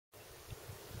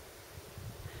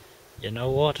You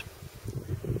know what?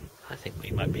 I think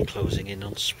we might be closing in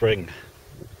on spring.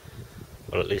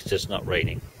 Well, at least it's not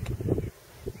raining.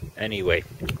 Anyway,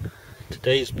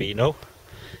 today's Beano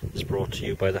is brought to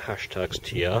you by the hashtags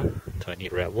TR, Tiny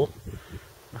Rebel,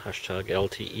 and hashtag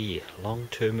LTE, Long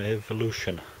Term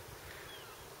Evolution.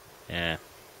 Yeah.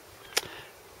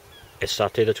 It's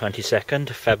Saturday the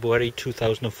 22nd, February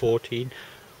 2014,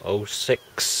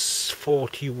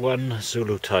 06:41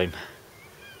 Zulu time.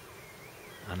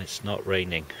 And it's not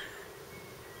raining.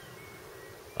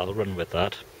 I'll run with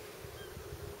that.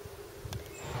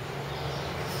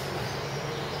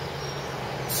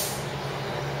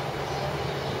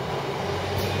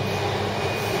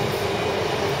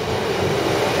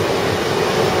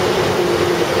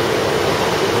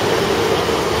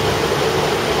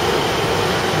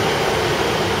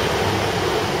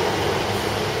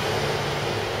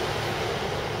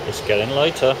 It's getting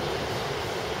lighter.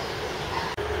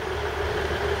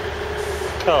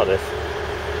 Cardiff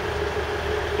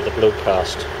with a blue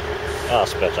cast.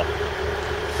 That's better.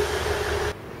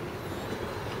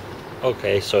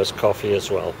 Okay, so it's coffee as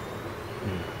well.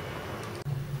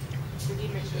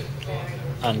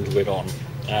 And we're on.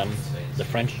 The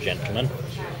French gentleman,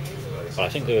 well, I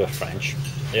think they were French,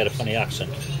 they had a funny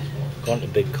accent. Gone to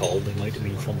Big Cold, they might have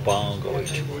been from Bargoed.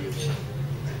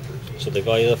 So they've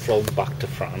either flown back to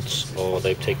France or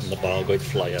they've taken the Bargoed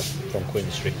flyer from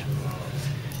Queen Street.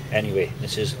 Anyway,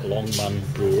 this is Longman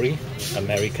Brewery,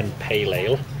 American Pale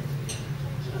Ale,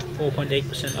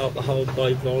 4.8% alcohol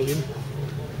by volume.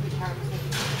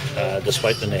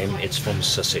 Despite the name, it's from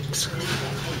Sussex.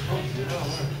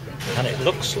 And it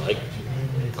looks like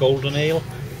Golden Ale,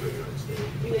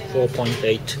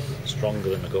 4.8,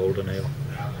 stronger than a Golden Ale.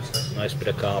 Nice bit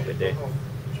of carpet there.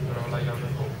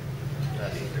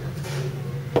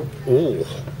 Ooh.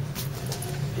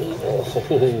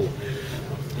 Oh,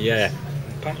 yeah.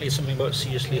 Apparently something about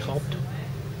seriously hopped.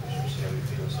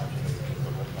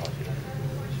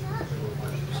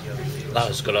 That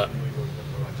has got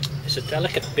it's a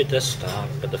delicate bitter start,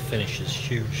 but the finish is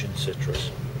huge and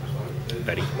citrus.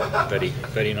 Very, very,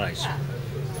 very nice.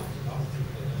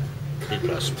 B++.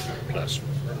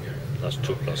 That's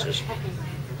 2 pluses.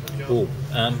 Ooh,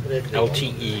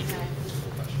 LTE.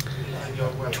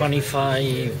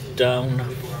 25 down,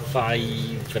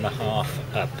 5.5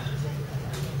 up.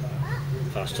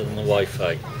 Faster than the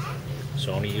Wi-Fi.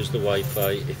 So only use the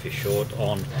Wi-Fi if you're short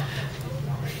on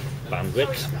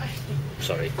bandwidth,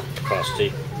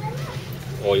 capacity,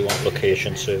 or you want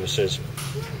location services.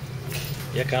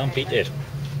 You can't beat it.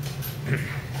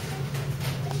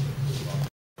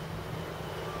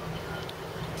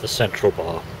 The central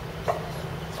bar.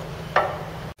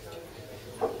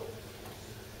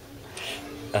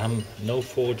 No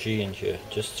 4G in here,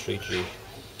 just 3G.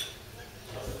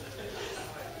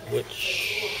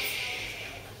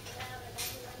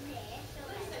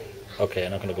 Okay,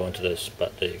 I'm not going to go into this,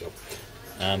 but there you go.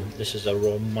 This is a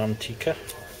Romantica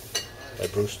by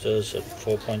Brewster's at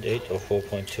 4.8 or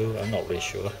 4.2. I'm not really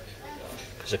sure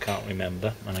because I can't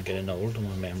remember, and I'm getting old and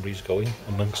my memory's going,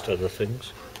 amongst other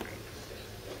things.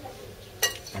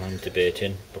 And I'm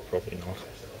debating, but probably not.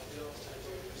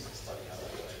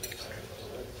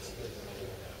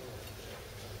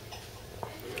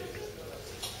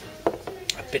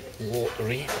 A bit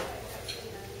watery,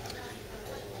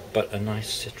 but a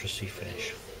nice citrusy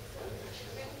finish.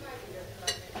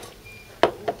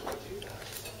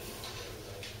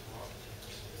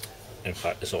 In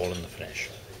fact, it's all in the finish.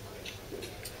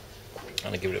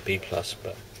 And I give it a B+,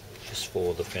 but just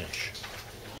for the finish.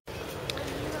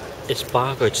 It's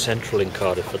Bargoed Central in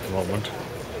Cardiff at the moment.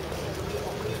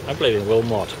 I'm blaming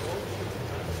Wilmot.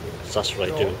 That's what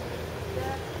I do.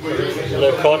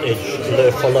 Le Cottage,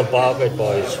 Le full of Bargoed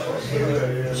boys.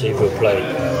 See who play.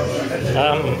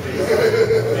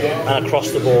 And across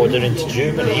the border into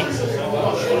Germany,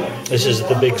 this is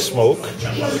the Big Smoke,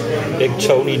 Big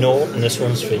Tony Norton, this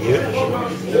one's for you.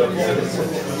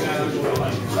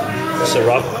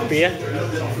 Ciroc beer.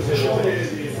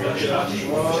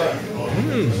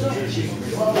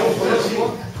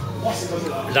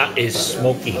 That is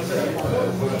smoky.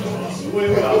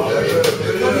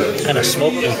 And a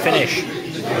smoky finish.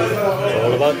 It's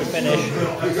all about the finish.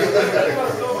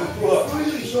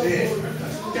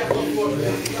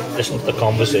 Listen to the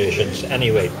conversations.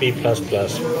 Anyway, B++.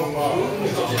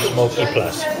 Smoky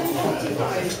plus.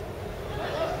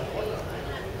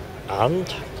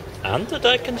 And the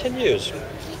day continues.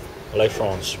 La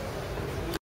France.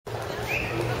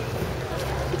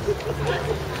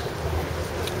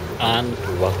 And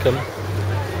welcome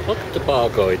to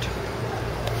Bargoed.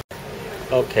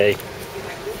 Okay.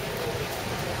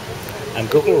 And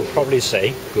Google will probably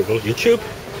say, Google, YouTube,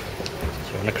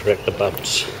 want to correct the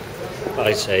bounce.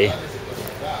 I say,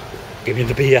 give me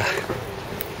the beer.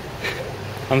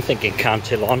 I'm thinking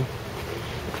Cantillon,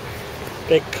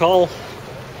 big col,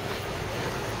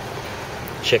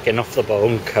 chicken off the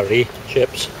bone, curry,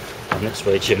 chips, on its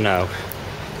way to you now.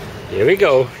 Here we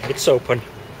go, it's open.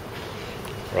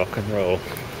 Rock and roll.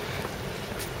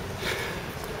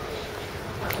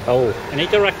 Oh, any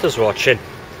directors watching?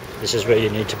 This is where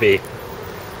you need to be.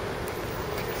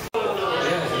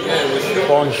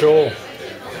 Bonjour.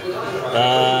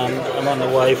 I'm on the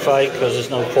Wi-Fi because there's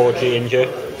no 4G in here.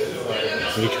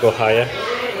 I need to go higher.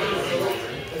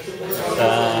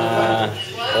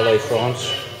 LA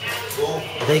France.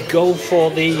 They go for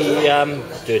the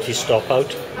dirty stop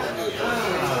out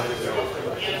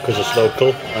because it's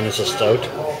local and it's a stout.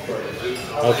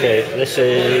 Okay, this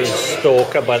is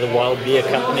Stalker by the Wild Beer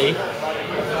Company.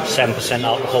 7%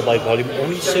 alcohol by volume,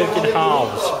 only served in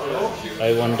halves.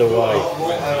 I wonder why.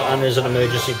 And there's an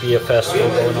emergency beer festival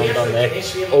going on down there.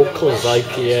 Oakles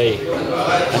IPA.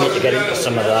 I need to get into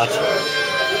some of that.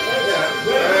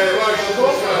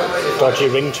 Dodgy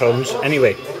ringtones.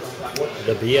 Anyway,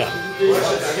 the beer.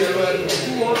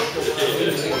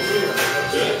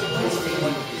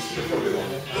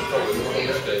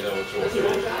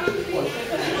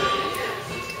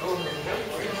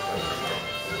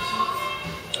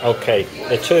 Okay,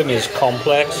 the term is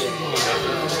complex.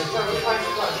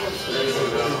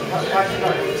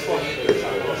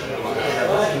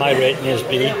 My rating is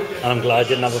B, and I'm glad I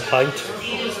didn't have a pint.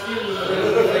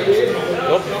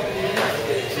 Oh,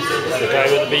 the guy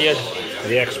with the beard,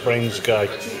 the ex-Brains guy.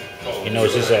 He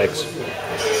knows his eggs.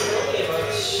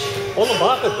 All the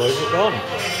Bargoed boys are gone.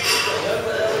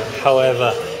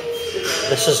 However,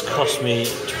 this has cost me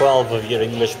 12 of your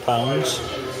English pounds.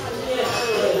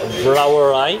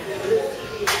 Brouwerij,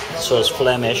 so it's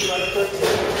Flemish.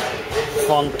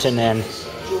 Fonteinen,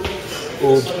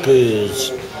 Old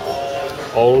Goose,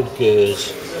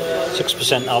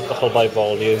 6% alcohol by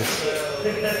volume.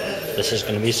 This is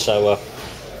going to be sour,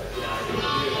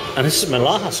 and this is my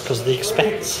last because of the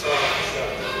expense.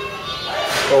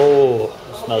 Oh,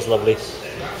 it smells lovely.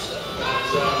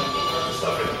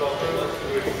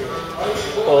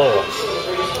 Oh,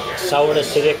 sour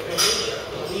acidic.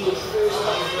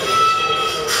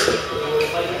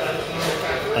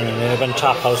 And an urban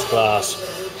tap house glass,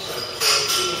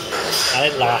 and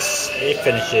it lasts, it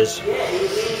finishes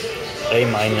A-.